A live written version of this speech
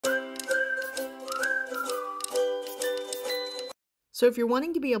So if you're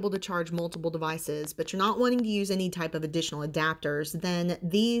wanting to be able to charge multiple devices, but you're not wanting to use any type of additional adapters, then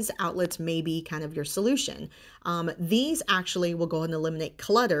these outlets may be kind of your solution. These actually will go ahead and eliminate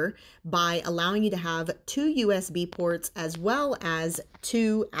clutter by allowing you to have two USB ports as well as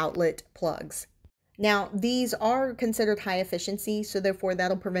two outlet plugs. Now, these are considered high efficiency, so therefore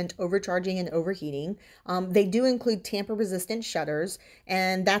that'll prevent overcharging and overheating. They do include tamper-resistant shutters,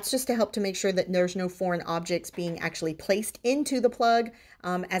 and that's just to help to make sure that there's no foreign objects being actually placed into the plug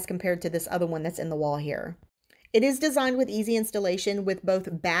as compared to this other one that's in the wall here. It is designed with easy installation with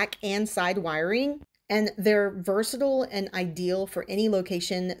both back and side wiring, and they're versatile and ideal for any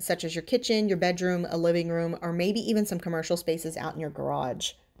location such as your kitchen, your bedroom, a living room, or maybe even some commercial spaces out in your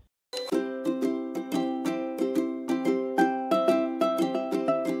garage.